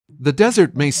The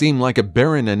desert may seem like a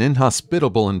barren and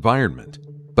inhospitable environment,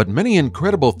 but many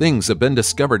incredible things have been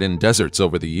discovered in deserts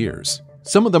over the years.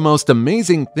 Some of the most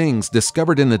amazing things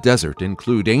discovered in the desert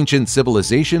include ancient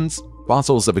civilizations,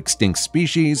 fossils of extinct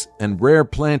species, and rare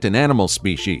plant and animal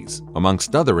species,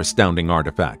 amongst other astounding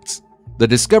artifacts. The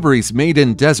discoveries made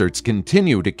in deserts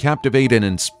continue to captivate and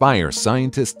inspire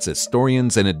scientists,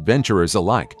 historians, and adventurers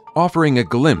alike, offering a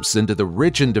glimpse into the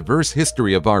rich and diverse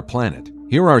history of our planet.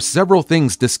 Here are several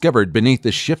things discovered beneath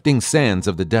the shifting sands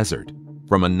of the desert.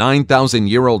 From a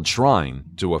 9,000-year-old shrine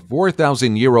to a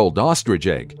 4,000-year-old ostrich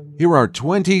egg, here are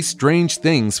 20 strange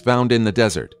things found in the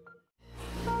desert.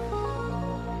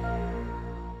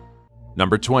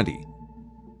 Number 20.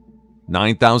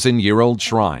 9,000-year-old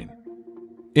shrine.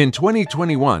 In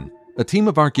 2021, a team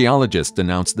of archaeologists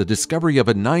announced the discovery of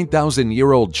a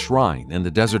 9,000-year-old shrine in the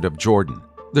desert of Jordan.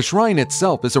 The shrine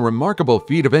itself is a remarkable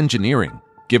feat of engineering,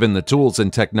 given the tools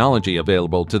and technology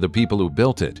available to the people who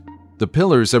built it. The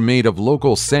pillars are made of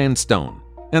local sandstone,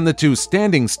 and the two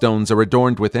standing stones are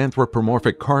adorned with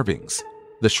anthropomorphic carvings.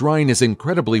 The shrine is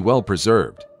incredibly well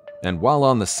preserved, and while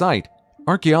on the site,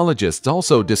 archaeologists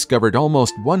also discovered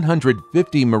almost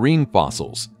 150 marine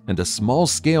fossils and a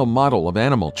small-scale model of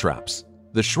animal traps.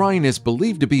 The shrine is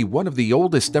believed to be one of the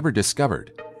oldest ever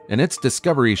discovered, and its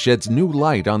discovery sheds new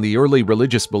light on the early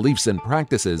religious beliefs and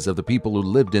practices of the people who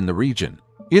lived in the region.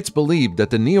 It's believed that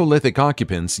the Neolithic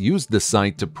occupants used the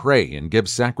site to pray and give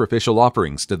sacrificial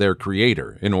offerings to their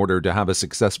creator in order to have a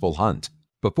successful hunt.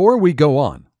 Before we go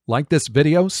on, like this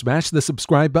video, smash the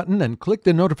subscribe button, and click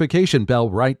the notification bell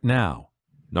right now.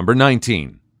 Number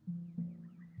 19.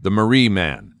 The Maree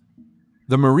Man.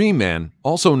 The Maree Man,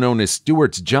 also known as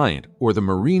Stewart's Giant or the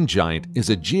Marine Giant, is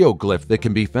a geoglyph that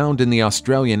can be found in the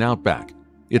Australian outback.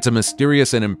 It's a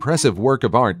mysterious and impressive work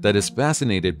of art that has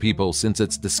fascinated people since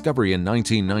its discovery in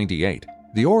 1998.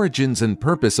 The origins and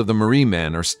purpose of the Maree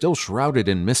Man are still shrouded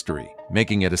in mystery,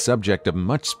 making it a subject of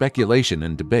much speculation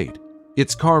and debate.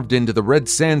 It's carved into the red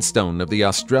sandstone of the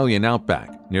Australian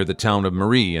outback, near the town of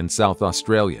Maree in South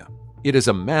Australia. It is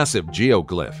a massive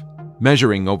geoglyph,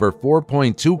 measuring over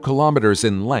 4.2 kilometers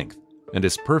in length, and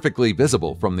is perfectly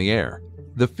visible from the air.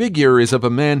 The figure is of a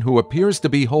man who appears to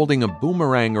be holding a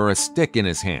boomerang or a stick in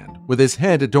his hand, with his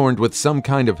head adorned with some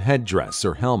kind of headdress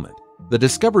or helmet. The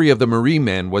discovery of the Maree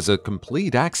Man was a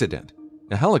complete accident.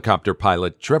 A helicopter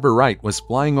pilot, Trevor Wright, was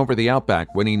flying over the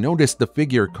outback when he noticed the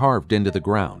figure carved into the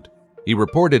ground. He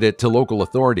reported it to local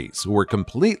authorities, who were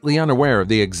completely unaware of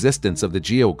the existence of the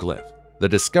geoglyph. The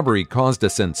discovery caused a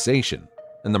sensation,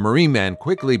 and the Maree Man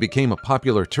quickly became a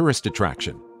popular tourist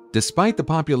attraction. Despite the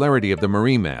popularity of the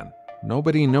Maree Man,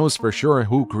 nobody knows for sure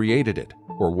who created it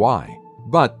or why.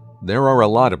 But there are a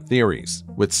lot of theories,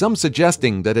 with some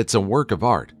suggesting that it's a work of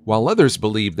art, while others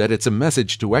believe that it's a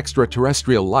message to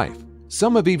extraterrestrial life.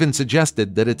 Some have even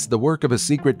suggested that it's the work of a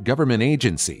secret government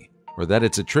agency, or that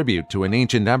it's a tribute to an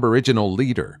ancient Aboriginal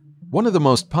leader. One of the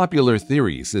most popular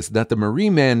theories is that the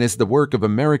Maree Man is the work of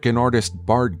American artist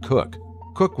Bard Cook.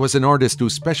 Cook was an artist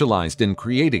who specialized in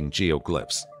creating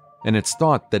geoglyphs, and it's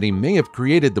thought that he may have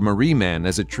created the Maree Man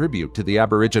as a tribute to the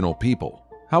Aboriginal people.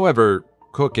 However,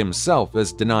 Cook himself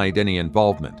has denied any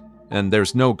involvement, and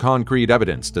there's no concrete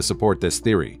evidence to support this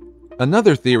theory.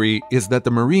 Another theory is that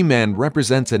the Maree Man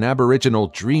represents an Aboriginal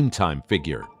Dreamtime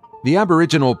figure. The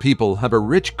Aboriginal people have a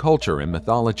rich culture and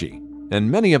mythology,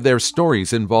 and many of their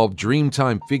stories involve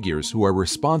Dreamtime figures who are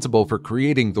responsible for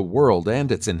creating the world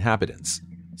and its inhabitants.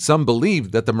 Some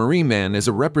believe that the Maree Man is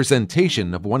a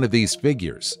representation of one of these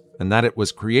figures, and that it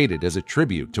was created as a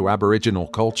tribute to Aboriginal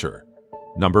culture.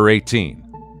 Number 18.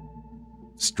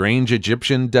 Strange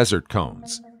Egyptian Desert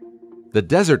Cones. The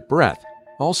Desert Breath,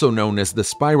 also known as the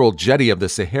Spiral Jetty of the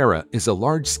Sahara, is a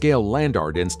large-scale land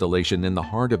art installation in the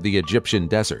heart of the Egyptian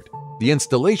desert. The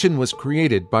installation was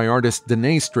created by artists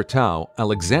Danae Stratou,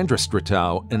 Alexandra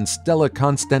Stratou, and Stella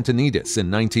Constantinidis in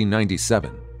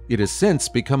 1997. It has since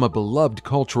become a beloved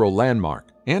cultural landmark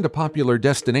and a popular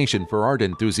destination for art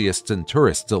enthusiasts and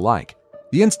tourists alike.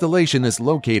 The installation is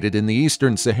located in the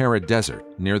eastern Sahara Desert,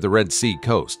 near the Red Sea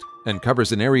coast, and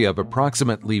covers an area of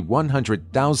approximately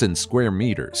 100,000 square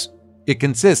meters. It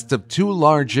consists of two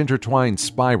large intertwined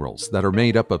spirals that are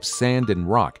made up of sand and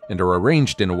rock and are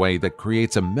arranged in a way that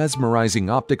creates a mesmerizing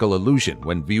optical illusion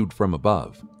when viewed from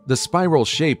above. The spiral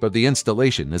shape of the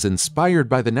installation is inspired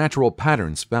by the natural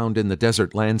patterns found in the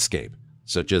desert landscape,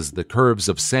 such as the curves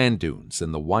of sand dunes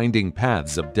and the winding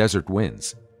paths of desert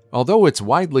winds. Although it's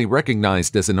widely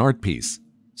recognized as an art piece,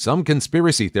 some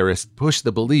conspiracy theorists push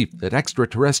the belief that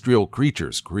extraterrestrial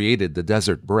creatures created the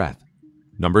desert breath.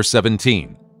 Number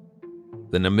 17.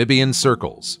 The Namibian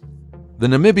Circles. The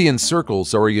Namibian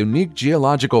circles are a unique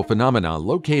geological phenomena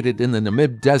located in the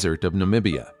Namib Desert of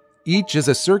Namibia. Each is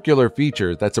a circular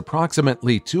feature that's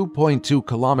approximately 2.2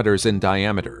 kilometers in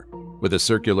diameter, with a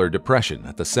circular depression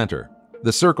at the center.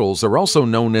 The circles are also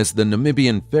known as the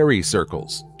Namibian fairy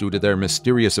circles due to their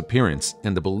mysterious appearance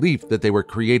and the belief that they were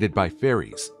created by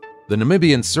fairies. The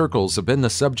Namibian circles have been the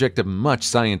subject of much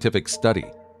scientific study,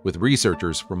 with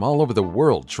researchers from all over the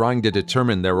world trying to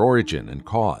determine their origin and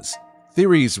cause.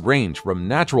 Theories range from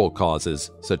natural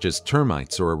causes, such as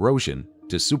termites or erosion,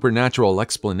 to supernatural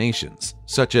explanations,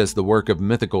 such as the work of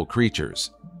mythical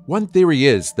creatures. One theory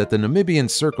is that the Namibian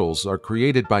circles are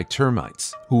created by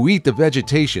termites, who eat the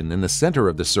vegetation in the center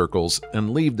of the circles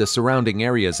and leave the surrounding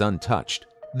areas untouched.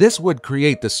 This would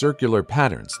create the circular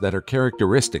patterns that are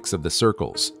characteristics of the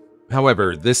circles.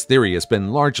 However, this theory has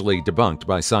been largely debunked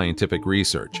by scientific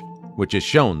research, which has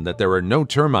shown that there are no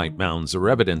termite mounds or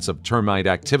evidence of termite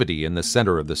activity in the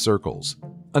center of the circles.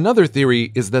 Another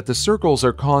theory is that the circles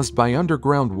are caused by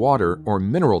underground water or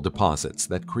mineral deposits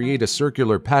that create a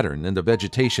circular pattern in the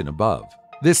vegetation above.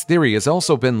 This theory has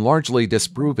also been largely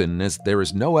disproven as there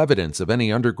is no evidence of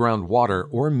any underground water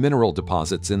or mineral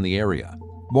deposits in the area.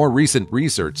 More recent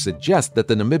research suggests that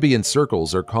the Namibian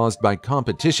circles are caused by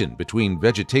competition between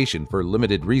vegetation for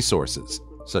limited resources,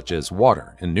 such as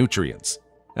water and nutrients.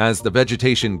 As the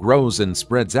vegetation grows and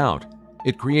spreads out,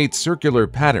 it creates circular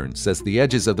patterns as the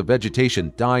edges of the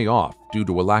vegetation die off due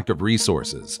to a lack of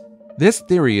resources. This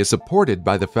theory is supported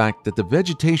by the fact that the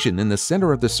vegetation in the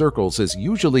center of the circles is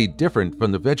usually different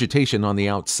from the vegetation on the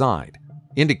outside,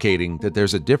 indicating that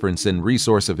there's a difference in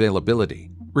resource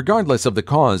availability. Regardless of the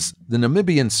cause, the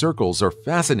Namibian circles are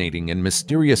fascinating and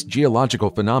mysterious geological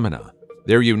phenomena.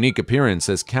 Their unique appearance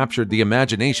has captured the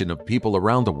imagination of people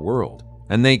around the world,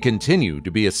 and they continue to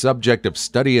be a subject of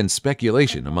study and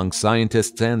speculation among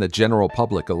scientists and the general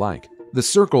public alike. The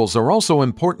circles are also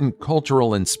important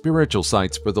cultural and spiritual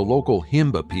sites for the local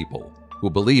Himba people, who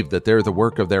believe that they're the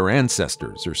work of their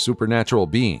ancestors or supernatural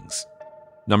beings.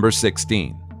 Number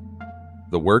 16.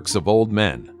 The Works of Old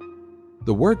Men.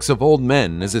 The Works of Old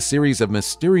Men is a series of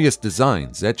mysterious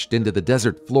designs etched into the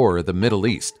desert floor of the Middle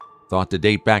East, thought to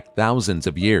date back thousands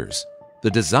of years. The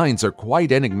designs are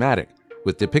quite enigmatic,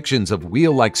 with depictions of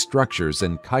wheel-like structures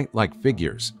and kite-like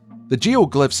figures. The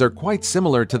geoglyphs are quite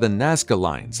similar to the Nazca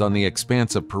lines on the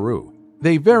expanse of Peru.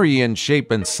 They vary in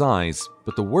shape and size,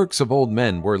 but the works of old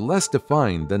men were less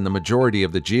defined than the majority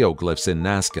of the geoglyphs in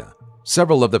Nazca.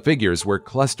 Several of the figures were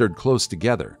clustered close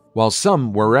together, while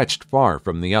some were etched far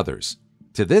from the others.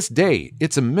 To this day,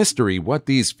 it's a mystery what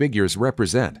these figures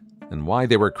represent and why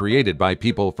they were created by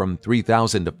people from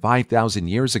 3,000 to 5,000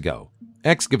 years ago.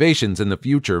 Excavations in the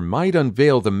future might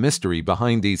unveil the mystery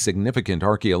behind these significant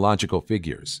archaeological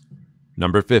figures.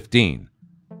 Number 15.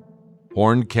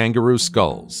 Horned kangaroo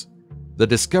skulls. The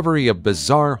discovery of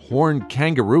bizarre horned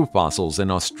kangaroo fossils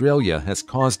in Australia has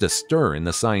caused a stir in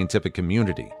the scientific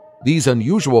community. These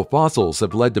unusual fossils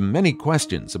have led to many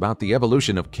questions about the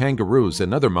evolution of kangaroos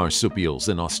and other marsupials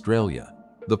in Australia.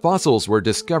 The fossils were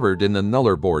discovered in the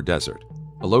Nullarbor Desert,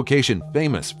 a location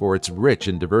famous for its rich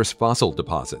and diverse fossil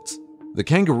deposits. The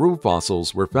kangaroo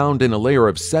fossils were found in a layer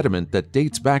of sediment that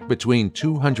dates back between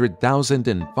 200,000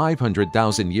 and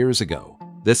 500,000 years ago.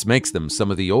 This makes them some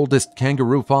of the oldest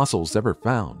kangaroo fossils ever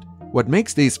found. What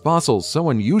makes these fossils so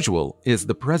unusual is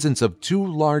the presence of two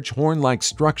large horn-like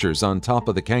structures on top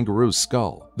of the kangaroo's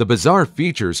skull. The bizarre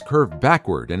features curve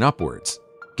backward and upwards,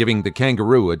 giving the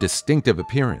kangaroo a distinctive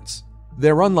appearance.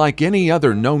 They're unlike any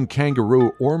other known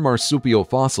kangaroo or marsupial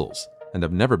fossils and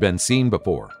have never been seen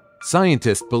before.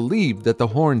 Scientists believe that the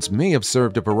horns may have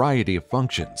served a variety of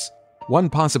functions. One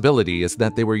possibility is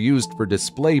that they were used for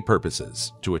display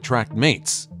purposes, to attract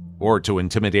mates, or to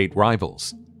intimidate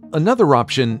rivals. Another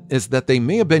option is that they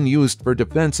may have been used for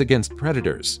defense against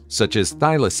predators, such as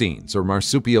thylacines or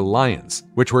marsupial lions,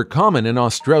 which were common in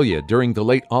Australia during the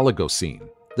late Oligocene.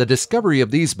 The discovery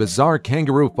of these bizarre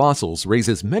kangaroo fossils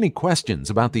raises many questions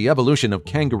about the evolution of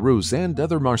kangaroos and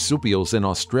other marsupials in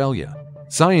Australia.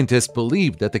 Scientists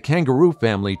believe that the kangaroo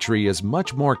family tree is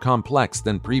much more complex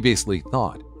than previously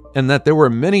thought, and that there were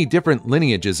many different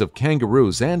lineages of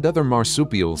kangaroos and other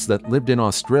marsupials that lived in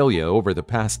Australia over the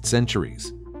past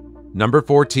centuries. Number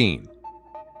 14.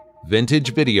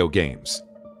 Vintage video games.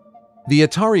 The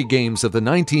Atari games of the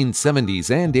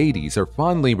 1970s and 80s are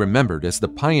fondly remembered as the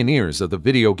pioneers of the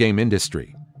video game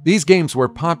industry. These games were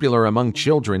popular among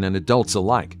children and adults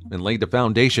alike and laid the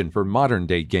foundation for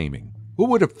modern-day gaming. Who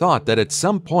would have thought that at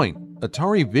some point,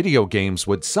 Atari video games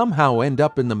would somehow end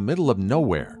up in the middle of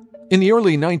nowhere? In the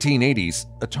early 1980s,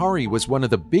 Atari was one of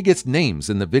the biggest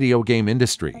names in the video game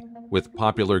industry. with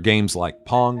popular games like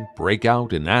Pong,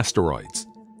 Breakout, and Asteroids.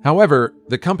 However,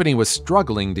 the company was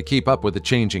struggling to keep up with the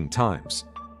changing times.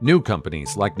 New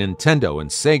companies like Nintendo and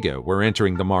Sega were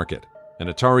entering the market, and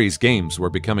Atari's games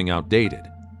were becoming outdated.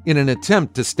 In an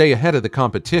attempt to stay ahead of the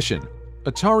competition,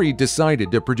 Atari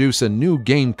decided to produce a new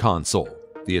game console,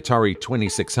 the Atari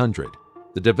 2600.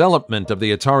 The development of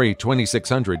the Atari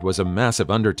 2600 was a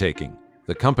massive undertaking.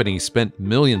 The company spent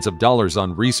millions of dollars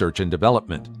on research and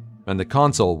development, and the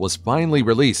console was finally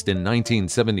released in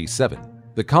 1977.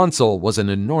 The console was an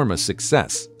enormous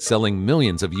success, selling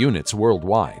millions of units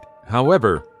worldwide.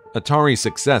 However, Atari's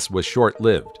success was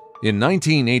short-lived. In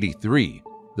 1983,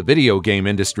 the video game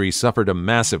industry suffered a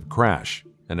massive crash,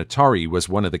 and Atari was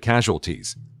one of the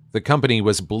casualties. The company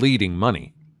was bleeding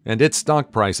money, and its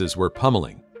stock prices were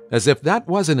pummeling. As if that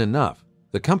wasn't enough,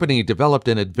 the company developed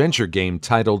an adventure game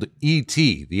titled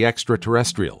E.T. the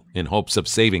Extraterrestrial in hopes of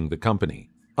saving the company.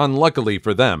 Unluckily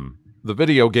for them, the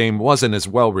video game wasn't as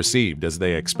well received as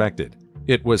they expected.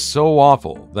 It was so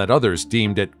awful that others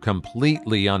deemed it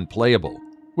completely unplayable,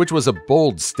 which was a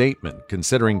bold statement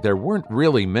considering there weren't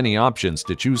really many options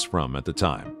to choose from at the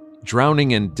time.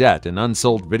 Drowning in debt and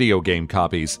unsold video game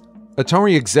copies,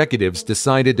 Atari executives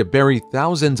decided to bury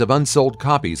thousands of unsold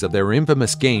copies of their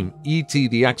infamous game E.T.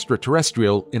 the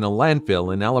Extraterrestrial in a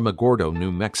landfill in Alamogordo,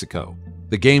 New Mexico.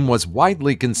 The game was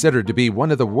widely considered to be one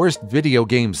of the worst video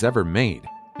games ever made,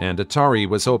 and Atari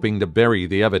was hoping to bury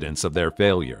the evidence of their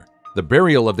failure. The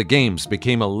burial of the games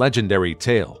became a legendary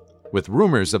tale, with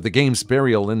rumors of the game's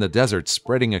burial in the desert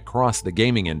spreading across the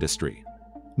gaming industry.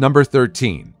 Number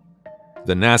 13.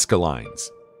 The Nazca Lines.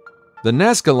 The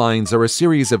Nazca Lines are a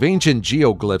series of ancient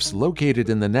geoglyphs located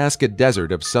in the Nazca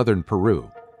Desert of southern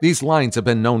Peru. These lines have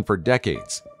been known for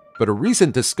decades, but a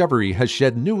recent discovery has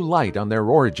shed new light on their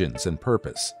origins and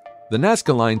purpose. The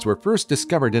Nazca Lines were first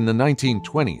discovered in the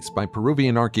 1920s by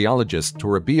Peruvian archaeologist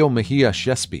Toribio Mejia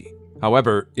Shespi.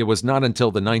 However, it was not until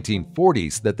the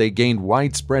 1940s that they gained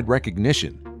widespread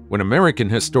recognition, when American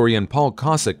historian Paul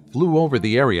Cossack flew over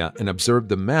the area and observed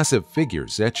the massive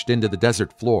figures etched into the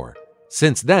desert floor.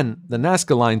 Since then, the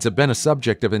Nazca Lines have been a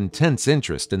subject of intense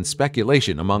interest and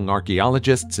speculation among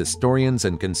archaeologists, historians,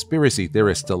 and conspiracy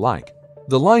theorists alike.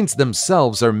 The lines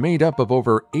themselves are made up of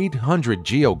over 800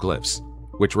 geoglyphs,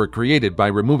 which were created by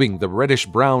removing the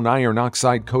reddish-brown iron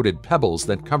oxide-coated pebbles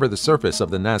that cover the surface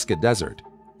of the Nazca Desert.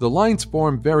 The lines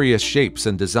form various shapes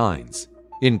and designs,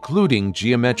 including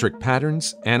geometric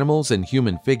patterns, animals, and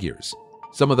human figures.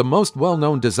 Some of the most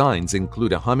well-known designs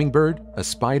include a hummingbird, a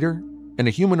spider, and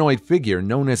a humanoid figure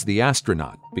known as the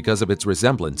astronaut because of its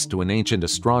resemblance to an ancient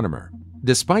astronomer.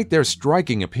 Despite their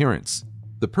striking appearance,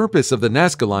 the purpose of the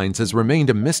Nazca Lines has remained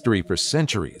a mystery for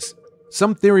centuries.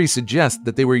 Some theories suggest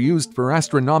that they were used for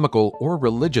astronomical or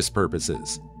religious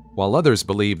purposes, while others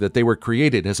believe that they were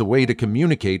created as a way to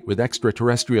communicate with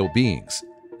extraterrestrial beings.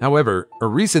 However, a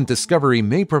recent discovery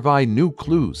may provide new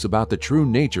clues about the true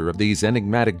nature of these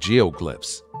enigmatic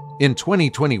geoglyphs. In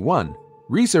 2021,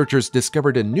 researchers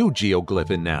discovered a new geoglyph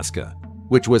in Nazca,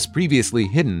 which was previously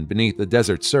hidden beneath the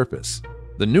desert surface.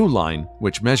 The new line,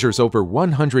 which measures over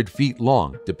 100 feet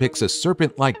long, depicts a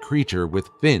serpent-like creature with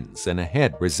fins and a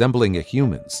head resembling a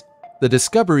human's. The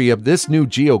discovery of this new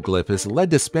geoglyph has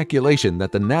led to speculation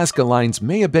that the Nazca Lines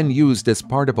may have been used as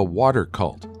part of a water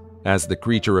cult, as the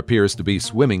creature appears to be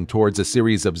swimming towards a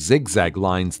series of zigzag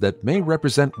lines that may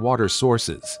represent water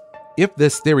sources. If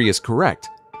this theory is correct,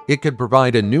 it could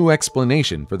provide a new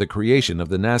explanation for the creation of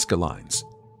the Nazca Lines.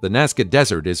 The Nazca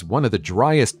Desert is one of the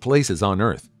driest places on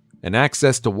Earth, and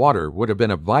access to water would have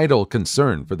been a vital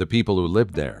concern for the people who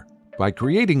lived there. By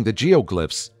creating the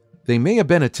geoglyphs, they may have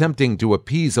been attempting to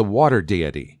appease a water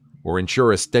deity or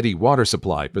ensure a steady water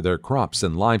supply for their crops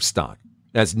and livestock.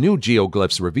 As new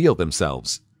geoglyphs reveal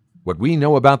themselves, what we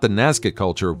know about the Nazca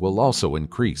culture will also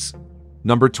increase.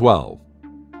 Number 12.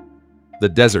 The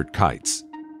Desert Kites.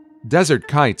 Desert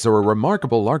kites are a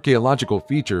remarkable archaeological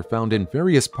feature found in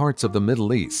various parts of the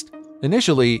Middle East.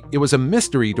 Initially, it was a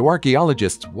mystery to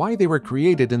archaeologists why they were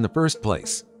created in the first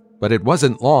place, but it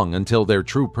wasn't long until their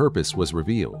true purpose was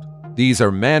revealed. These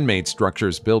are man-made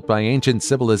structures built by ancient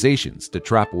civilizations to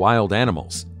trap wild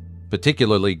animals,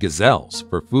 particularly gazelles,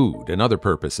 for food and other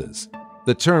purposes.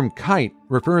 The term kite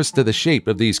refers to the shape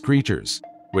of these creatures,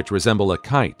 which resemble a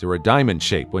kite or a diamond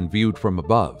shape when viewed from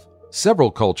above.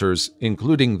 Several cultures,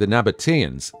 including the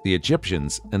Nabateans, the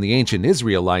Egyptians, and the ancient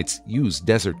Israelites, used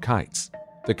desert kites.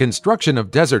 The construction of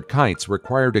desert kites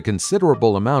required a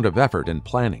considerable amount of effort and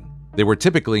planning. They were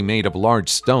typically made of large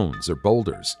stones or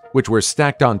boulders, which were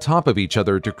stacked on top of each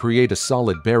other to create a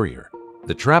solid barrier.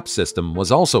 The trap system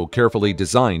was also carefully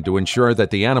designed to ensure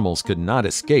that the animals could not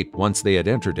escape once they had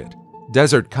entered it.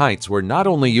 Desert kites were not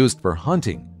only used for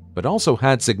hunting, but also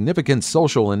had significant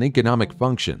social and economic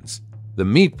functions. The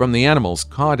meat from the animals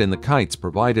caught in the kites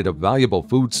provided a valuable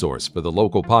food source for the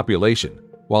local population,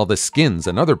 while the skins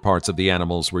and other parts of the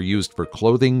animals were used for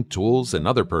clothing, tools, and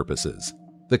other purposes.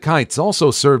 The kites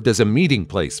also served as a meeting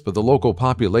place for the local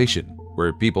population,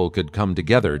 where people could come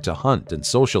together to hunt and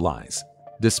socialize.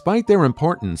 Despite their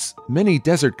importance, many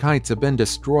desert kites have been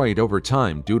destroyed over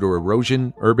time due to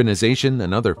erosion, urbanization,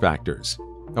 and other factors.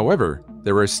 However,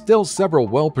 there are still several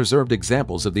well-preserved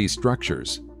examples of these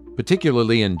structures,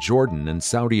 particularly in Jordan and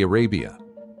Saudi Arabia.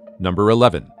 Number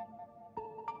 11.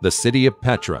 The City of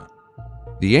Petra.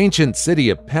 The ancient city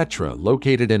of Petra,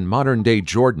 located in modern-day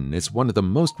Jordan, is one of the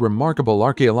most remarkable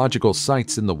archaeological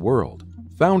sites in the world.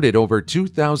 Founded over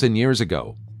 2,000 years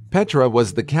ago, Petra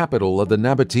was the capital of the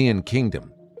Nabatean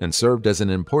kingdom and served as an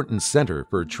important center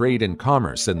for trade and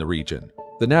commerce in the region.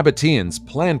 The Nabateans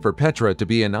planned for Petra to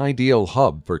be an ideal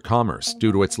hub for commerce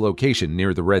due to its location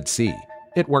near the Red Sea.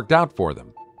 It worked out for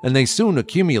them, and they soon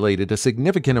accumulated a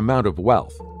significant amount of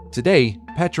wealth. Today,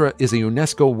 Petra is a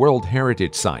UNESCO World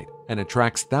Heritage Site and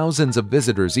attracts thousands of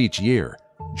visitors each year,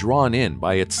 drawn in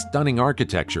by its stunning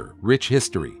architecture, rich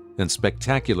history, and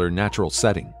spectacular natural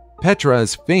setting. Petra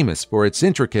is famous for its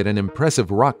intricate and impressive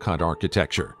rock-cut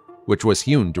architecture, which was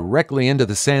hewn directly into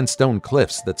the sandstone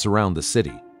cliffs that surround the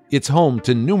city. It's home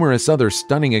to numerous other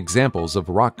stunning examples of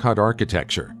rock-cut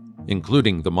architecture,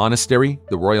 including the monastery,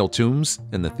 the royal tombs,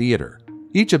 and the theater.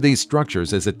 Each of these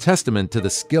structures is a testament to the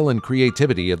skill and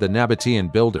creativity of the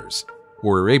Nabatean builders, who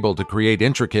were able to create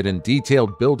intricate and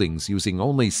detailed buildings using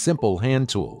only simple hand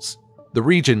tools. The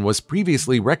region was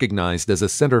previously recognized as a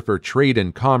center for trade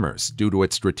and commerce due to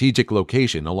its strategic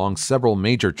location along several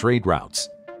major trade routes.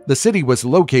 The city was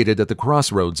located at the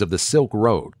crossroads of the Silk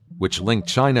Road, which linked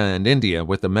China and India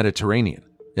with the Mediterranean,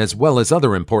 as well as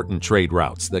other important trade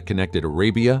routes that connected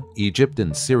Arabia, Egypt,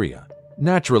 and Syria.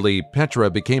 Naturally, Petra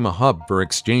became a hub for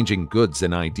exchanging goods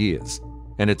and ideas,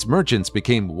 and its merchants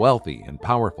became wealthy and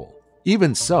powerful.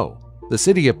 Even so, the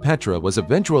city of Petra was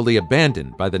eventually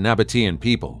abandoned by the Nabatean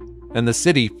people, and the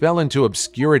city fell into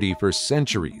obscurity for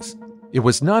centuries. It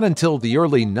was not until the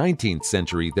early 19th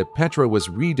century that Petra was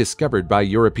rediscovered by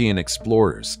European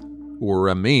explorers, who were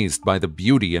amazed by the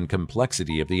beauty and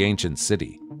complexity of the ancient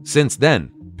city. Since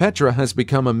then, Petra has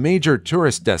become a major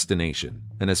tourist destination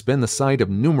and has been the site of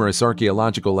numerous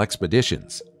archaeological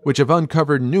expeditions, which have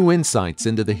uncovered new insights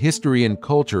into the history and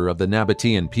culture of the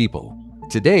Nabatean people.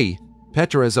 Today,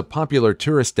 Petra is a popular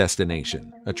tourist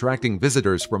destination, attracting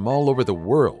visitors from all over the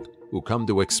world who come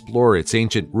to explore its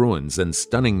ancient ruins and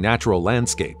stunning natural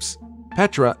landscapes.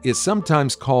 Petra is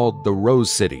sometimes called the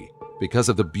Rose City because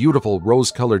of the beautiful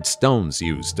rose-colored stones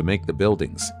used to make the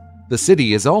buildings. The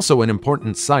city is also an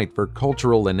important site for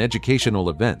cultural and educational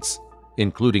events,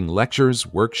 including lectures,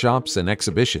 workshops, and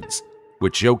exhibitions,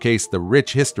 which showcase the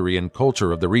rich history and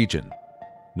culture of the region.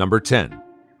 Number 10.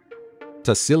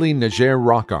 Tassili Niger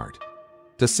Rock Art.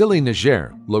 Tassili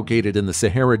Niger, located in the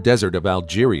Sahara Desert of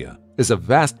Algeria, is a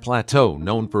vast plateau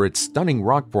known for its stunning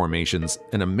rock formations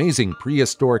and amazing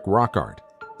prehistoric rock art.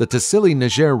 The Tassili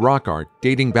Niger rock art,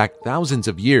 dating back thousands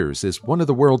of years, is one of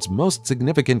the world's most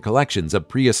significant collections of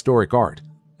prehistoric art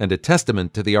and a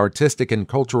testament to the artistic and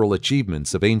cultural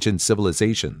achievements of ancient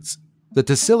civilizations. The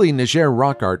Tassili Niger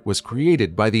rock art was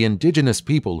created by the indigenous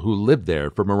people who lived there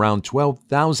from around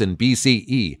 12,000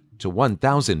 BCE to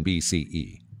 1000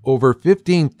 BCE. Over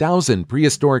 15,000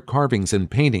 prehistoric carvings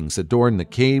and paintings adorn the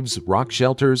caves, rock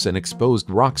shelters, and exposed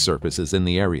rock surfaces in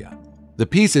the area. The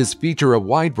pieces feature a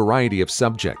wide variety of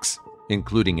subjects,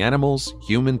 including animals,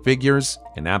 human figures,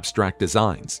 and abstract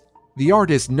designs. The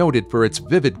art is noted for its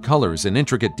vivid colors and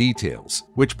intricate details,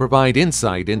 which provide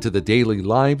insight into the daily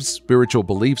lives, spiritual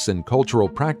beliefs, and cultural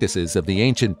practices of the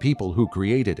ancient people who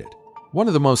created it. One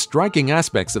of the most striking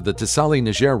aspects of the Tassili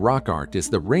Niger rock art is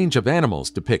the range of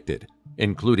animals depicted,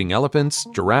 including elephants,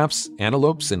 giraffes,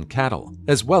 antelopes, and cattle,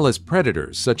 as well as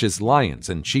predators such as lions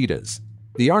and cheetahs.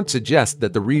 The art suggests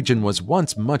that the region was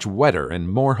once much wetter and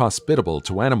more hospitable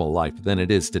to animal life than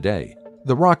it is today.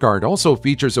 The rock art also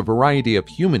features a variety of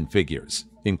human figures,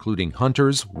 including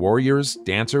hunters, warriors,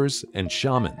 dancers, and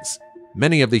shamans.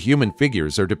 Many of the human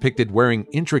figures are depicted wearing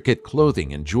intricate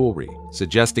clothing and jewelry,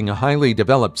 suggesting a highly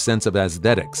developed sense of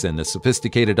aesthetics and a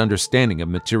sophisticated understanding of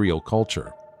material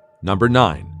culture. Number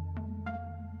 9.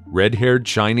 Red-haired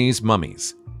Chinese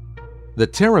mummies. The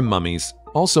Tarim mummies,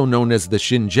 also known as the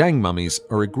Xinjiang mummies,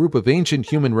 are a group of ancient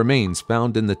human remains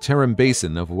found in the Tarim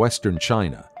Basin of western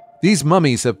China. These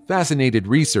mummies have fascinated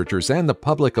researchers and the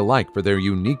public alike for their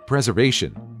unique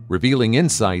preservation, revealing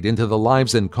insight into the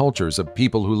lives and cultures of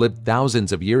people who lived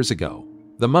thousands of years ago.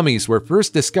 The mummies were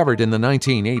first discovered in the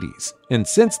 1980s, and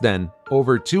since then,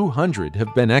 over 200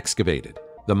 have been excavated.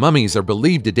 The mummies are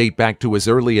believed to date back to as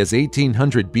early as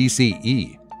 1800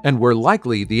 BCE and were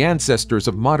likely the ancestors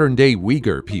of modern-day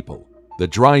Uyghur people. The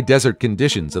dry desert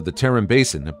conditions of the Tarim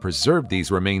Basin have preserved these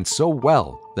remains so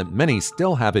well that many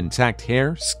still have intact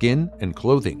hair, skin, and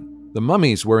clothing. The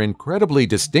mummies were incredibly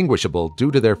distinguishable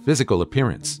due to their physical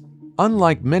appearance.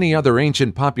 Unlike many other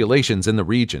ancient populations in the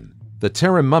region, the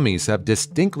Tarim mummies have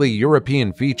distinctly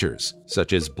European features,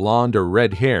 such as blonde or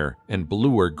red hair and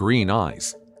blue or green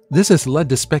eyes. This has led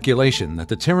to speculation that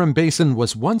the Tarim Basin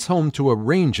was once home to a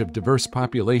range of diverse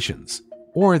populations,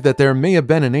 or that there may have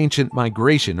been an ancient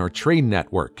migration or trade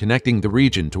network connecting the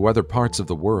region to other parts of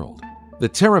the world. The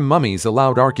Tarim mummies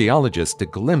allowed archaeologists to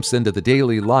glimpse into the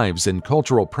daily lives and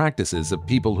cultural practices of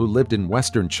people who lived in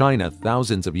Western China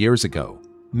thousands of years ago.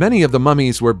 Many of the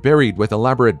mummies were buried with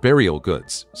elaborate burial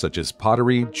goods, such as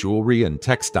pottery, jewelry, and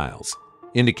textiles,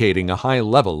 indicating a high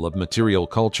level of material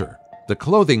culture. The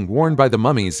clothing worn by the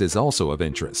mummies is also of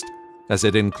interest, as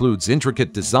it includes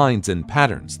intricate designs and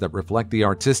patterns that reflect the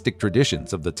artistic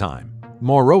traditions of the time.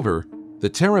 Moreover, the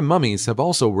Tarim mummies have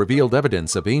also revealed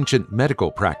evidence of ancient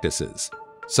medical practices.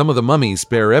 Some of the mummies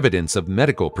bear evidence of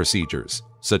medical procedures,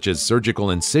 such as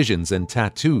surgical incisions and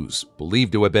tattoos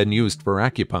believed to have been used for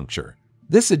acupuncture.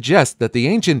 This suggests that the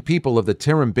ancient people of the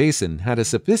Tarim Basin had a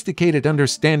sophisticated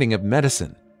understanding of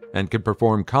medicine and could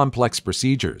perform complex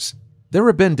procedures. There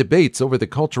have been debates over the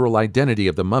cultural identity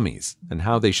of the mummies and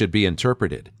how they should be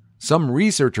interpreted. Some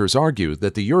researchers argue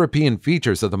that the European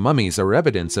features of the mummies are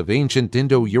evidence of ancient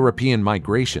Indo-European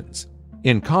migrations.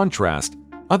 In contrast,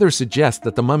 others suggest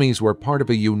that the mummies were part of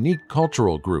a unique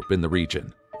cultural group in the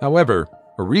region. However,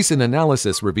 a recent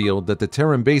analysis revealed that the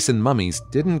Tarim Basin mummies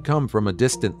didn't come from a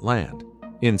distant land.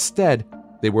 Instead,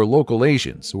 they were local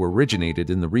Asians who originated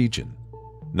in the region.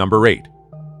 Number 8.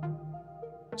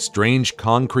 Strange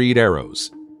concrete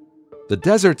arrows. The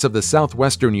deserts of the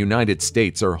southwestern United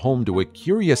States are home to a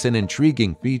curious and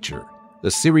intriguing feature,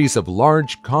 a series of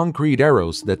large concrete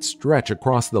arrows that stretch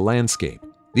across the landscape.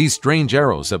 These strange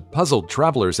arrows have puzzled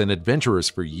travelers and adventurers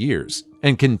for years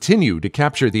and continue to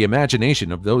capture the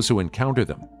imagination of those who encounter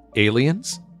them.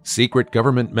 Aliens? Secret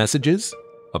government messages?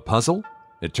 A puzzle?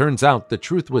 It turns out the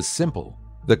truth was simple.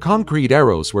 The concrete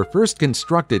arrows were first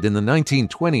constructed in the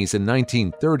 1920s and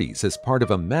 1930s as part of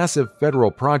a massive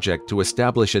federal project to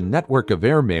establish a network of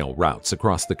airmail routes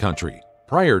across the country.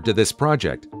 Prior to this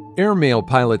project, airmail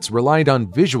pilots relied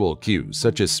on visual cues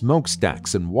such as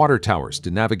smokestacks and water towers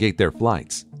to navigate their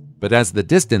flights. But as the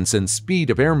distance and speed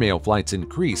of airmail flights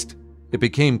increased, it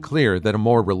became clear that a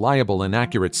more reliable and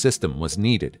accurate system was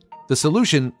needed. The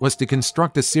solution was to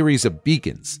construct a series of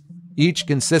beacons, each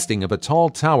consisting of a tall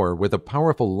tower with a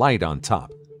powerful light on top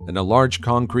and a large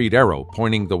concrete arrow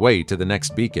pointing the way to the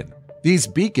next beacon. These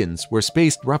beacons were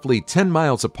spaced roughly 10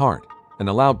 miles apart and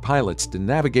allowed pilots to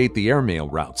navigate the airmail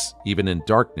routes, even in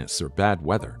darkness or bad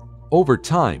weather. Over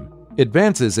time,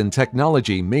 advances in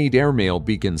technology made airmail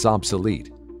beacons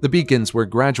obsolete. The beacons were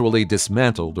gradually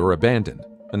dismantled or abandoned,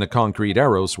 and the concrete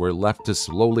arrows were left to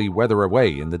slowly weather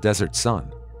away in the desert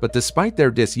sun. But despite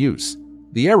their disuse,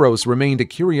 the arrows remained a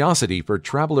curiosity for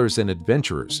travelers and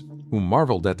adventurers who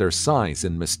marveled at their size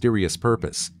and mysterious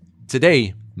purpose.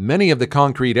 Today, many of the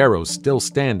concrete arrows still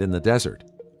stand in the desert,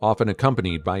 often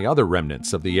accompanied by other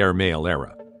remnants of the airmail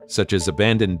era, such as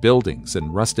abandoned buildings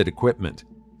and rusted equipment.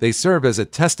 They serve as a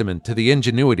testament to the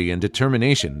ingenuity and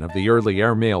determination of the early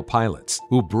airmail pilots,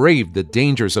 who braved the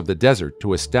dangers of the desert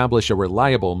to establish a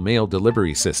reliable mail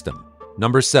delivery system.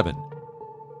 Number 7.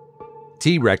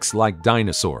 T-Rex-like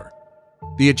dinosaur.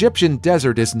 The Egyptian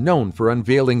desert is known for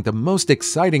unveiling the most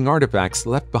exciting artifacts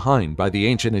left behind by the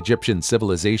ancient Egyptian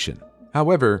civilization.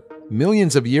 However,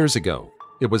 millions of years ago,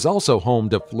 it was also home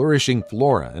to flourishing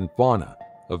flora and fauna.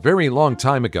 A very long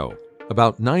time ago,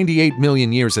 about 98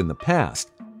 million years in the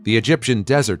past, the Egyptian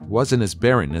desert wasn't as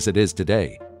barren as it is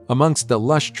today. Amongst the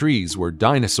lush trees were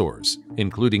dinosaurs,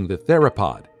 including the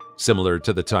theropod, similar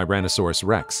to the Tyrannosaurus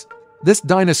rex. This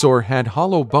dinosaur had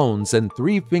hollow bones and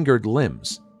 3-fingered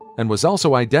limbs, and was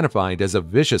also identified as a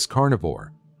vicious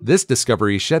carnivore. This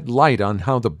discovery shed light on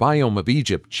how the biome of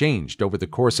Egypt changed over the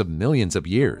course of millions of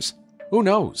years. Who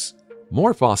knows?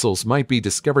 More fossils might be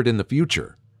discovered in the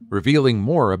future, revealing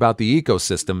more about the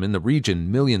ecosystem in the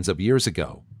region millions of years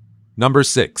ago. Number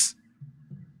 6.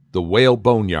 The Whale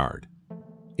Boneyard.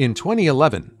 In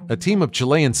 2011, a team of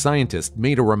Chilean scientists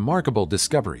made a remarkable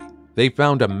discovery. They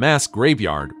found a mass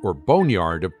graveyard or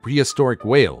boneyard of prehistoric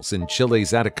whales in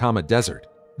Chile's Atacama Desert.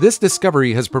 This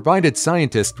discovery has provided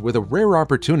scientists with a rare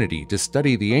opportunity to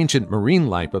study the ancient marine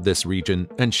life of this region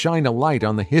and shine a light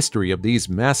on the history of these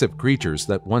massive creatures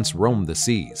that once roamed the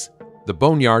seas. The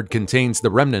boneyard contains the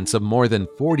remnants of more than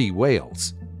 40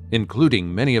 whales,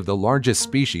 including many of the largest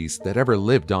species that ever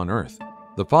lived on Earth.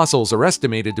 The fossils are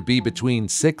estimated to be between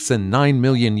 6 and 9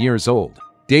 million years old,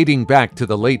 dating back to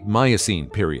the late Miocene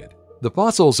period. The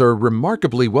fossils are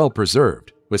remarkably well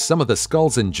preserved, with some of the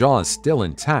skulls and jaws still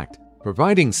intact,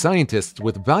 providing scientists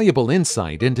with valuable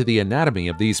insight into the anatomy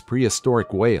of these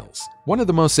prehistoric whales. One of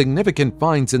the most significant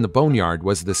finds in the boneyard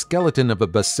was the skeleton of a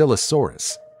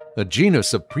basilosaurus, a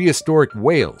genus of prehistoric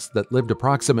whales that lived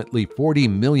approximately 40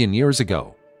 million years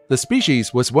ago. The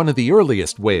species was one of the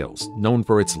earliest whales, known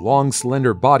for its long,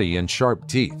 slender body and sharp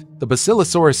teeth. The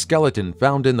basilosaurus skeleton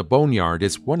found in the boneyard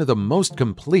is one of the most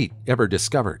complete ever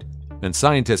discovered, and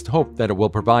scientists hope that it will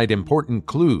provide important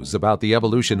clues about the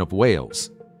evolution of whales.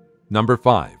 Number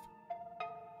 5.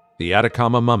 The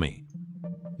Atacama Mummy.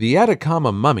 The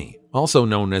Atacama Mummy, also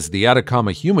known as the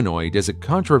Atacama humanoid, is a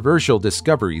controversial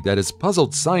discovery that has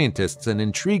puzzled scientists and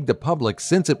intrigued the public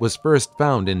since it was first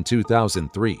found in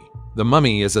 2003. The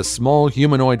mummy is a small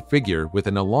humanoid figure with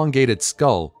an elongated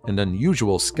skull and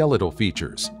unusual skeletal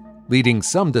features, leading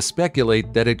some to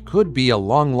speculate that it could be a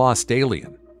long-lost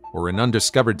alien or an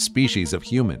undiscovered species of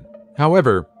human.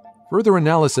 However, further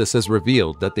analysis has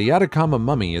revealed that the Atacama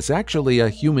mummy is actually a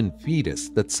human fetus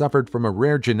that suffered from a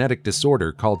rare genetic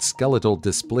disorder called skeletal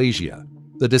dysplasia.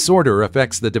 The disorder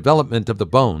affects the development of the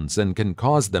bones and can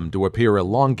cause them to appear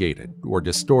elongated or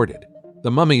distorted.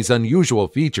 The mummy's unusual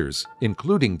features,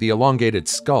 including the elongated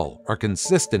skull, are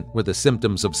consistent with the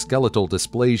symptoms of skeletal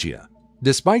dysplasia.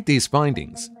 Despite these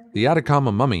findings, the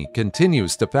Atacama mummy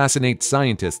continues to fascinate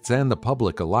scientists and the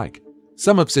public alike.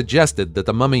 Some have suggested that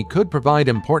the mummy could provide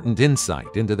important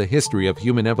insight into the history of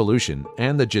human evolution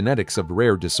and the genetics of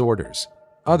rare disorders.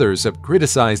 Others have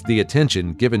criticized the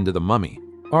attention given to the mummy,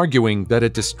 arguing that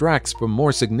it distracts from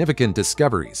more significant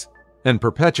discoveries and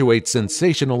perpetuates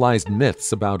sensationalized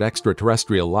myths about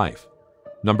extraterrestrial life.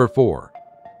 Number 4.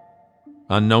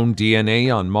 Unknown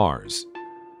DNA on Mars.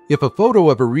 If a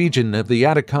photo of a region of the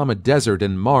Atacama Desert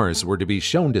and Mars were to be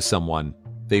shown to someone,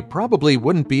 they probably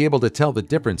wouldn't be able to tell the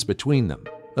difference between them.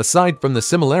 Aside from the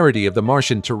similarity of the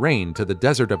Martian terrain to the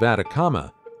desert of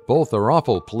Atacama, both are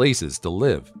awful places to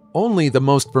live. Only the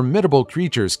most formidable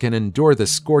creatures can endure the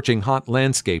scorching hot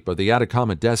landscape of the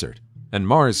Atacama Desert, and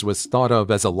Mars was thought of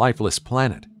as a lifeless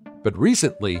planet. But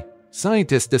recently,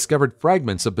 scientists discovered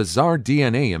fragments of bizarre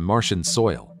DNA in Martian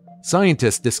soil.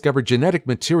 Scientists discovered genetic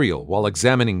material while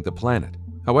examining the planet.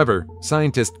 However,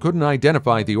 scientists couldn't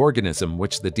identify the organism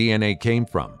which the DNA came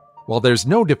from. While there's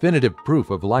no definitive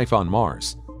proof of life on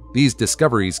Mars, these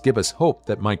discoveries give us hope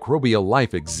that microbial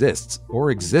life exists or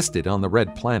existed on the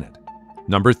red planet.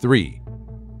 Number 3.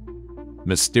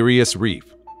 Mysterious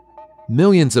Reef.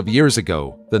 Millions of years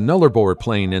ago, the Nullarbor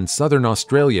Plain in southern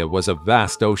Australia was a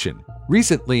vast ocean.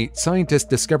 Recently, scientists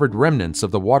discovered remnants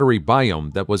of the watery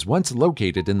biome that was once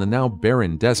located in the now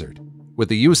barren desert. With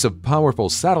the use of powerful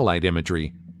satellite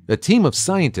imagery, a team of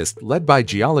scientists led by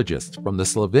geologists from the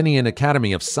Slovenian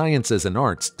Academy of Sciences and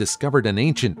Arts discovered an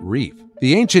ancient reef.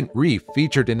 The ancient reef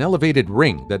featured an elevated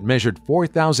ring that measured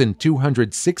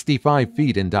 4,265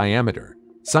 feet in diameter.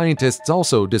 Scientists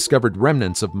also discovered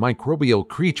remnants of microbial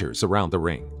creatures around the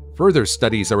ring. Further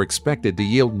studies are expected to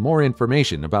yield more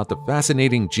information about the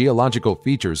fascinating geological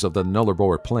features of the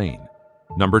Nullarbor Plain.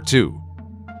 Number 2.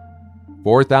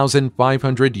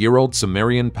 4,500-year-old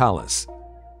Sumerian Palace.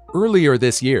 Earlier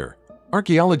this year,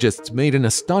 archaeologists made an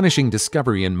astonishing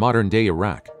discovery in modern-day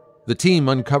Iraq. The team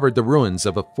uncovered the ruins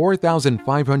of a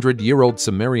 4,500-year-old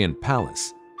Sumerian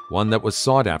palace, one that was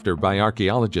sought after by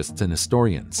archaeologists and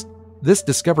historians. This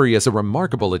discovery is a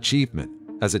remarkable achievement,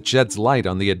 as it sheds light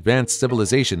on the advanced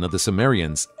civilization of the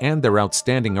Sumerians and their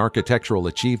outstanding architectural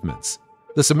achievements.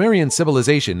 The Sumerian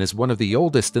civilization is one of the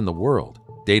oldest in the world,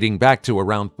 dating back to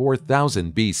around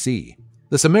 4000 BC.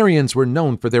 The Sumerians were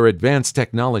known for their advanced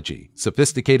technology,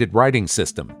 sophisticated writing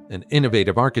system, and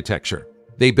innovative architecture.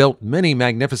 They built many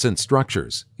magnificent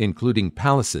structures, including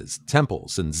palaces,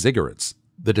 temples, and ziggurats.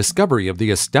 The discovery of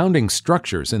the astounding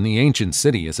structures in the ancient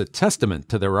city is a testament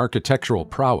to their architectural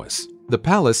prowess. The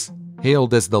palace,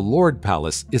 hailed as the Lord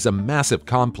Palace, is a massive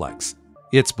complex.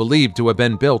 It's believed to have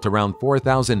been built around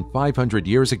 4,500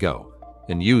 years ago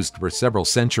and used for several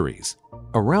centuries.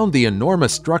 Around the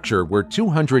enormous structure were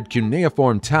 200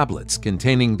 cuneiform tablets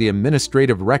containing the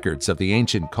administrative records of the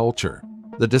ancient culture.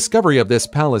 The discovery of this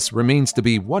palace remains to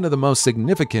be one of the most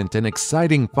significant and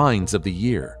exciting finds of the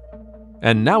year.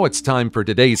 And now it's time for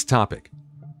today's topic.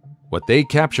 What they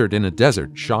captured in a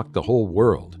desert shocked the whole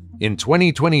world. In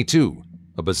 2022,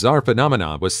 a bizarre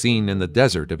phenomenon was seen in the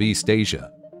desert of East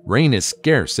Asia. Rain is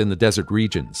scarce in the desert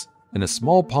regions, and a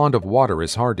small pond of water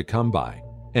is hard to come by.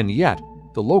 And yet,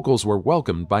 the locals were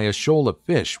welcomed by a shoal of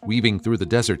fish weaving through the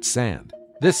desert sand.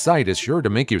 This sight is sure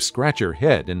to make you scratch your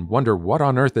head and wonder what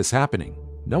on earth is happening.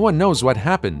 No one knows what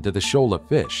happened to the shoal of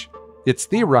fish. It's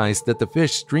theorized that the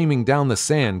fish streaming down the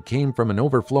sand came from an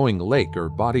overflowing lake or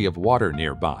body of water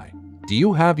nearby. Do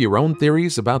you have your own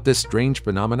theories about this strange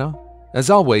phenomena? As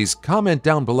always, comment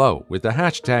down below with the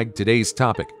hashtag today's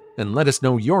topic and let us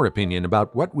know your opinion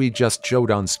about what we just showed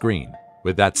on screen.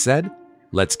 With that said,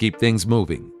 let's keep things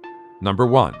moving. Number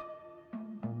 1.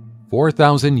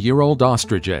 4,000-year-old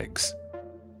ostrich eggs.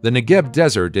 The Negev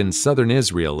Desert in southern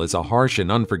Israel is a harsh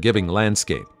and unforgiving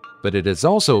landscape, but it has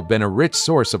also been a rich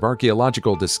source of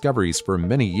archaeological discoveries for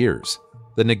many years.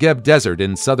 The Negev Desert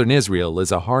in southern Israel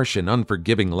is a harsh and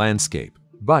unforgiving landscape,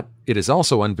 but it has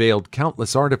also unveiled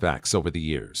countless artifacts over the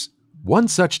years. One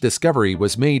such discovery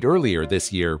was made earlier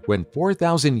this year when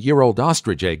 4,000-year-old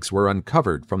ostrich eggs were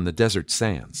uncovered from the desert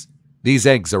sands. These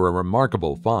eggs are a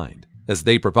remarkable find, as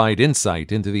they provide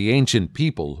insight into the ancient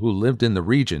people who lived in the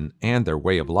region and their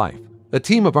way of life. A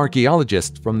team of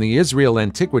archaeologists from the Israel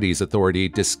Antiquities Authority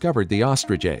discovered the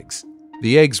ostrich eggs.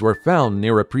 The eggs were found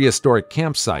near a prehistoric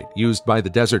campsite used by the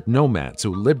desert nomads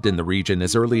who lived in the region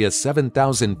as early as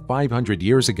 7,500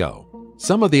 years ago.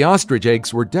 Some of the ostrich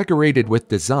eggs were decorated with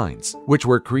designs, which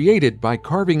were created by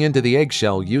carving into the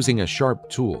eggshell using a sharp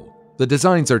tool. The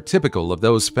designs are typical of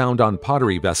those found on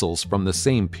pottery vessels from the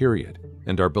same period,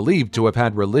 and are believed to have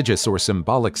had religious or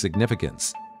symbolic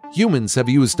significance. Humans have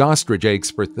used ostrich eggs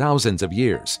for thousands of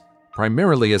years,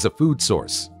 primarily as a food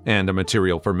source and a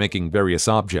material for making various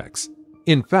objects.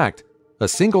 In fact, a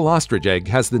single ostrich egg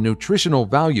has the nutritional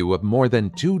value of more than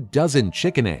 24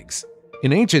 chicken eggs.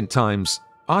 In ancient times,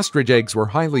 ostrich eggs were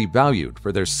highly valued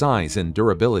for their size and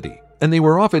durability, and they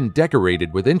were often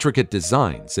decorated with intricate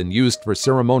designs and used for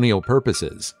ceremonial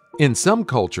purposes. In some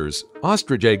cultures,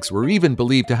 ostrich eggs were even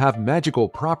believed to have magical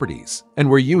properties and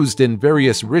were used in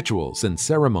various rituals and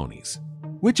ceremonies.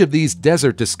 Which of these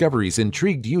desert discoveries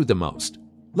intrigued you the most?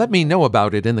 Let me know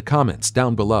about it in the comments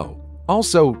down below.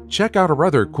 Also, check out our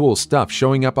other cool stuff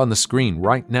showing up on the screen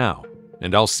right now,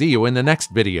 and I'll see you in the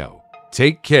next video.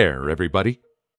 Take care, everybody.